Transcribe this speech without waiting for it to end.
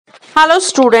Hello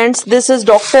students, this is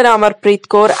Dr. Amarpreet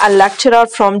Kour, a lecturer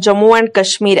from Jammu and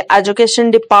Kashmir Education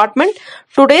Department.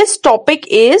 Today's topic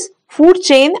is food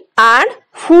chain and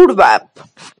food web.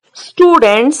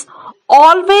 Students,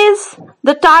 always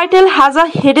the title has a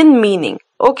hidden meaning,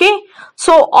 okay?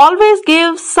 So always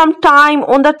give some time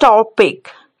on the topic.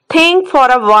 Think for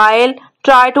a while,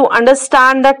 try to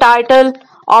understand the title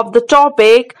of the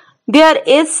topic. There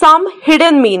is some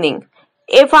hidden meaning.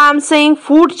 If I am saying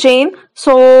food chain,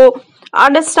 so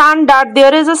understand that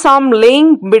there is some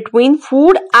link between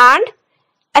food and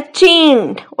a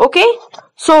chain. Okay,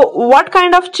 so what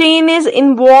kind of chain is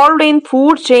involved in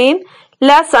food chain?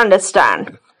 Let's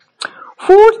understand.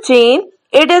 Food chain,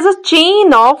 it is a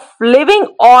chain of living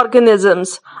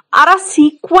organisms or a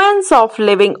sequence of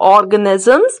living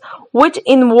organisms which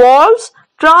involves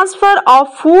transfer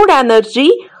of food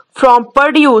energy from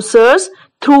producers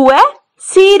through a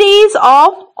series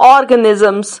of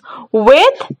organisms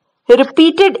with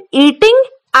repeated eating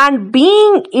and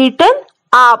being eaten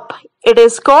up. It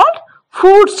is called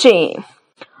food chain.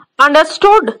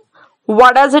 Understood?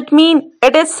 What does it mean?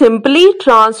 It is simply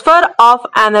transfer of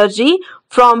energy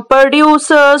from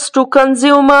producers to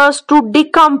consumers to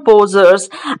decomposers,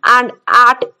 and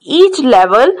at each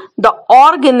level the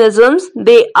organisms,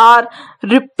 they are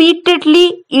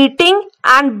repeatedly eating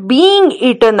and being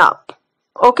eaten up.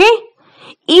 Okay?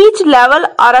 Each level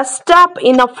or a step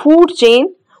in a food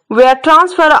chain where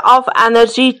transfer of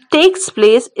energy takes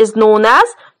place is known as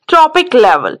trophic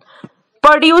level.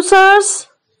 Producers,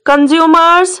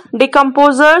 consumers,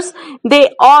 decomposers, they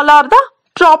all are the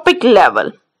trophic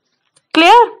level.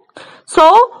 Clear?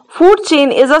 So, food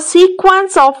chain is a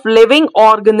sequence of living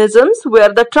organisms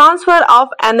where the transfer of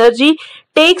energy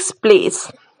takes place.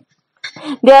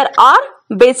 There are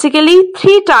basically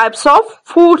three types of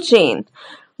food chain.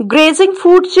 Grazing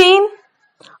food chain,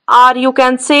 or you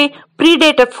can say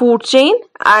predator food chain,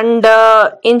 and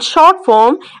in short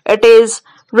form it is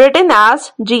written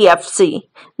as GFC.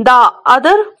 The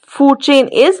other food chain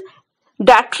is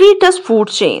detritus food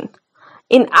chain.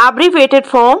 In abbreviated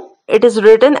form it is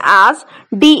written as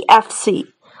DFC,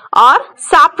 or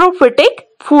saprophytic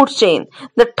food chain.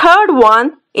 The third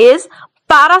one is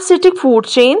parasitic food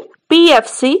chain,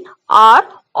 PFC, or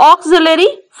auxiliary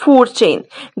food chain.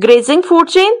 Grazing food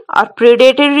chain or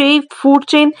predatory food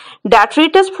chain,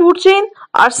 detritus food chain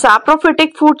or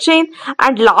saprophytic food chain,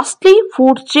 and lastly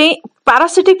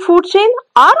parasitic food chain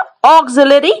or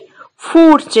auxiliary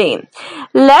food chain.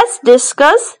 Let's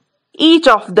discuss each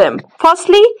of them.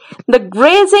 Firstly, the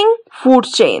grazing food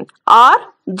chain or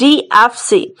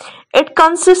GFC. It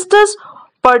consists of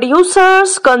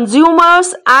producers,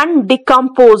 consumers and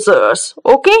decomposers.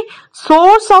 Okay,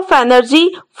 source of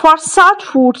energy for such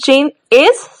food chain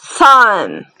is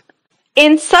sun.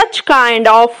 In such kind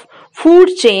of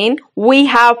food chain we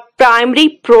have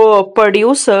primary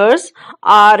producers,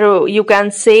 or you can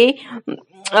say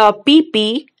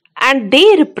PP, and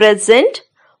they represent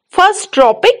first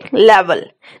trophic level.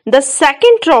 The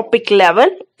second trophic level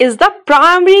is the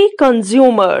primary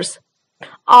consumers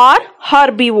or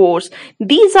herbivores.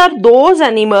 These are those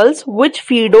animals which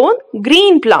feed on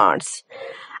green plants.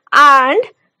 And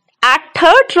at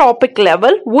third trophic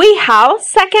level we have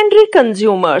secondary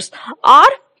consumers or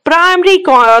primary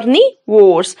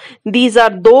carnivores. These are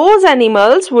those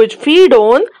animals which feed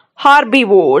on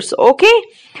herbivores. Okay,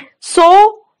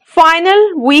 so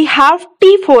final we have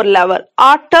T4 level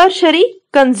or tertiary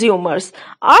consumers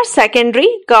or secondary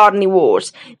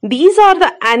carnivores. These are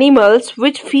the animals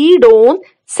which feed on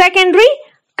secondary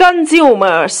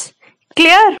consumers.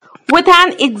 Clear? With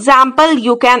an example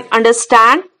you can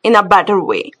understand in a better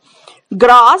way.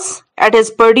 Grass, it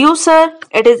is producer,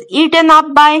 it is eaten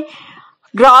up by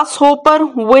grasshopper,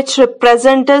 which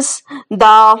represents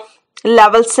the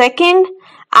level second,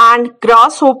 and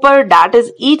grasshopper that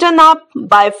is eaten up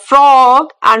by frog,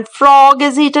 and frog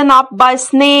is eaten up by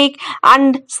snake,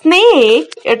 and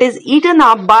snake, it is eaten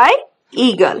up by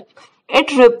eagle.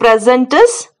 It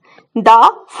represents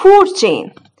the food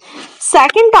chain.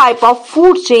 Second type of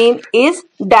food chain is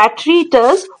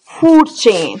detritus food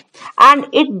chain, and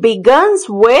it begins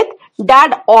with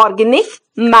dead organic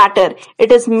matter.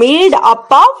 It is made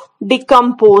up of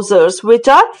decomposers, which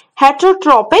are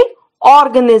heterotrophic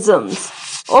organisms.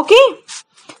 Okay,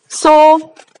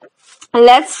 so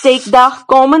let's take the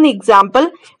common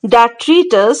example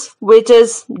detritus, which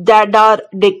is dead or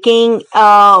decaying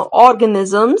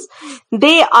organisms.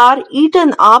 They are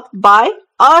eaten up by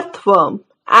earthworm,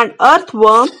 and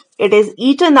earthworm, it is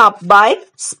eaten up by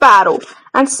sparrow,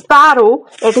 and sparrow,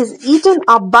 it is eaten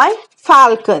up by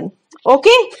falcon.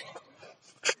 Okay,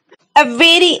 a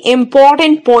very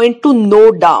important point to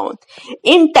note down.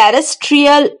 In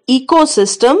terrestrial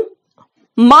ecosystem,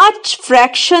 much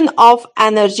fraction of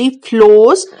energy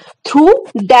flows through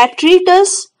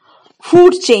detritus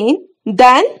food chain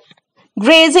than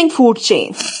grazing food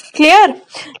chain. Clear?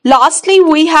 Lastly,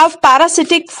 we have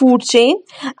parasitic food chain,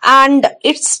 and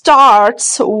it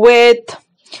starts with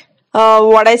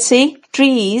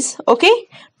trees. Okay,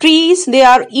 trees, they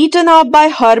are eaten up by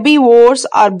herbivores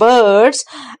or birds,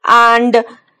 and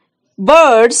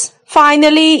birds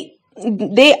finally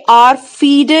they are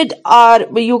feeded, or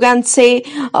you can say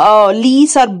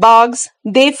leaves or bugs,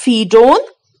 they feed on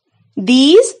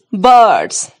these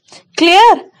birds.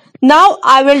 Clear? Now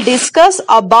I will discuss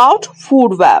about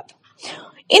food web.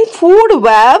 In food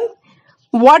web,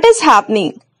 what is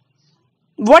happening?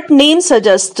 What name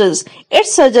suggests? It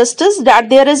suggests that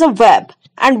there is a web.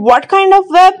 And what kind of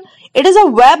web? It is a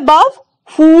web of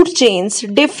food chains,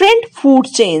 different food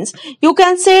chains. You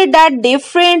can say that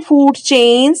different food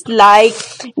chains like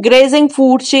grazing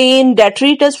food chain,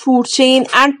 detritus food chain,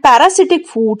 and parasitic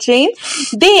food chain,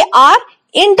 they are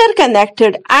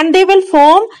interconnected and they will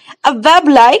form a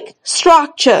web-like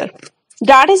structure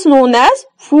that is known as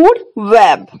food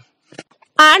web.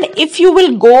 And if you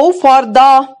will go for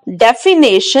the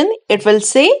definition, it will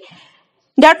say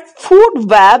that food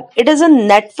web, it is a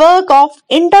network of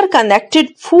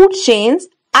interconnected food chains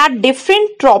at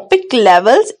different trophic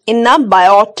levels in a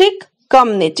biotic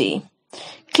community.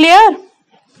 Clear?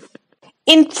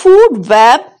 In food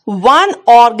web, one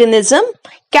organism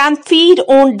can feed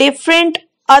on different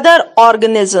other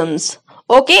organisms,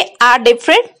 okay, at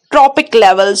different trophic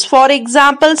levels. For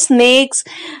example, snakes,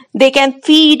 they can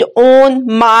feed on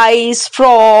mice,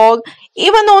 frog,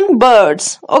 even on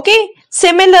birds, okay.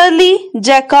 Similarly,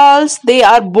 jackals, they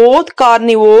are both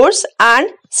carnivores and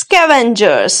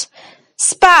scavengers.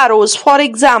 Sparrows, for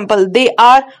example, they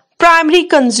are primary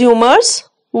consumers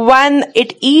when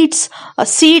it eats a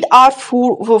seed or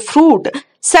fruit.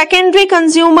 Secondary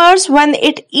consumers when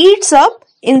it eats up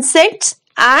insects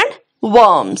and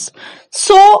worms.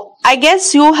 So, I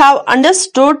guess you have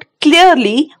understood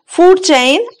clearly food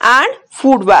chain and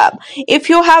food web. If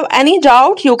you have any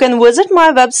doubt, you can visit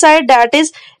my website, that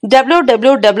is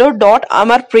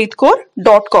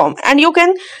www.amarpreetkour.com, and you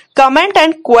can comment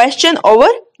and question over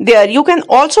there. You can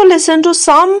also listen to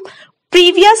some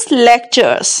previous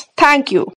lectures. Thank you.